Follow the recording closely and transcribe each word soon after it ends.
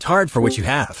worked hard for what you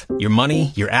have. Your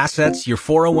money, your assets, your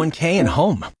 401k, and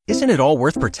home. Isn't it all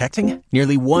worth protecting?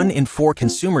 Nearly 1 in 4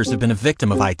 consumers have been a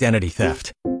victim of identity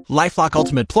theft. LifeLock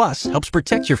Ultimate Plus helps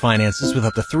protect your finances with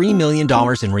up to $3 million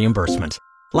in reimbursement.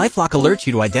 LifeLock alerts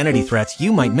you to identity threats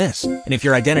you might miss. And if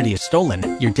your identity is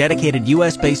stolen, your dedicated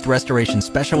U.S.-based restoration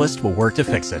specialist will work to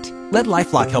fix it. Let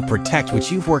LifeLock help protect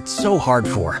what you've worked so hard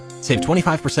for. Save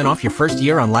 25% off your first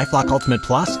year on LifeLock Ultimate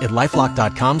Plus at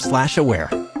LifeLock.com/aware.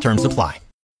 Terms apply.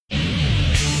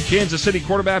 Kansas City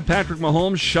quarterback Patrick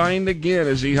Mahomes shined again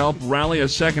as he helped rally a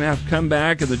second-half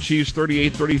comeback in the Chiefs'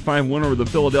 38-35 win over the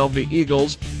Philadelphia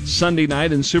Eagles Sunday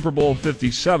night in Super Bowl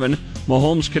 57.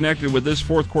 Mahomes connected with this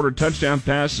fourth-quarter touchdown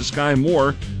pass to Sky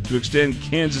Moore to extend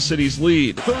Kansas City's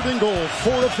lead. 3rd and goal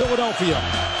for Philadelphia.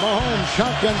 Mahomes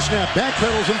shotgun snap,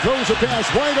 backpedals and throws a pass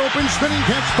wide open, spinning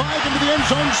catch 5 into the end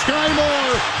zone. Sky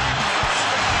Moore.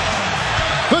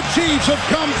 The Chiefs have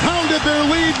compounded their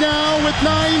lead now with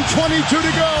 9:22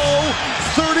 to go.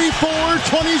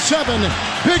 34-27.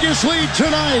 Biggest lead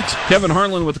tonight. Kevin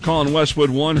Harlan with the call on Westwood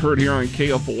 1, heard here on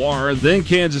KFOR. Then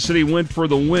Kansas City went for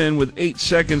the win with 8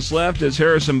 seconds left as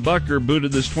Harrison Butker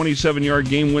booted this 27-yard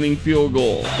game-winning field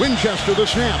goal. Winchester the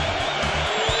snap.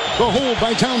 The hold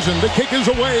by Townsend. The kick is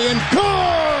away and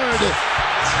good!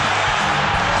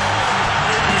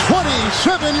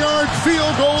 27-yard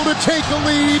field goal to take the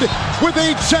lead with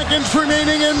 8 seconds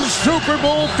remaining in Super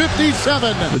Bowl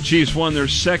 57. The Chiefs won their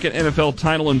second NFL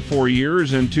title in 4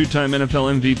 years, and 2-time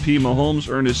NFL MVP Mahomes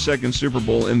earned his second Super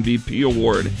Bowl MVP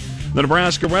award. The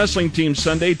Nebraska wrestling team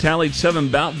Sunday tallied 7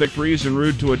 bout victories en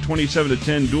route to a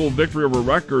 27-10 dual victory over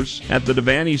Rutgers at the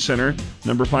Devaney Center.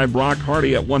 Number 5 Brock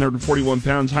Hardy at 141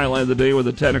 pounds highlighted the day with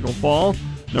a technical fall.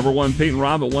 Number 1, Peyton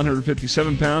Robb at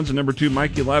 157 pounds, and number 2,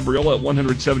 Mikey Labriola at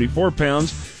 174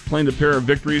 pounds, claimed a pair of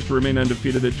victories to remain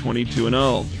undefeated at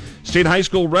 22-0. State high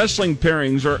school wrestling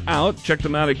pairings are out. Check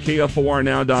them out at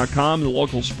KFORnow.com in the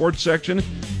local sports section.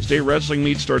 The state wrestling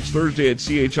meet starts Thursday at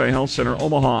CHI Health Center,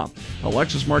 Omaha.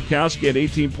 Alexis Markowski had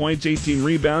 18 points, 18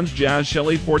 rebounds. Jazz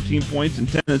Shelley, 14 points and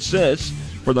 10 assists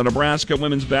for the Nebraska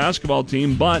women's basketball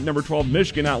team. But number 12,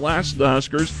 Michigan outlasted the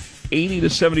Huskers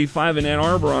 80-75 in Ann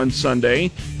Arbor on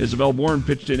Sunday. Isabel Bourne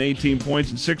pitched in 18 points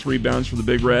and 6 rebounds for the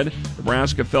Big Red.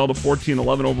 Nebraska fell to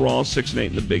 14-11 overall, 6-8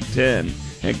 in the Big Ten.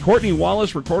 And Courtney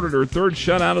Wallace recorded her 3rd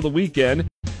shutout of the weekend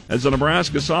as the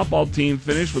Nebraska softball team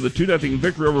finished with a 2-0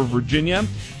 victory over Virginia.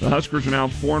 The Huskers are now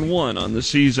 4-1 on the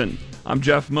season. I'm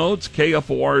Jeff Moats,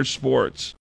 KFOR Sports.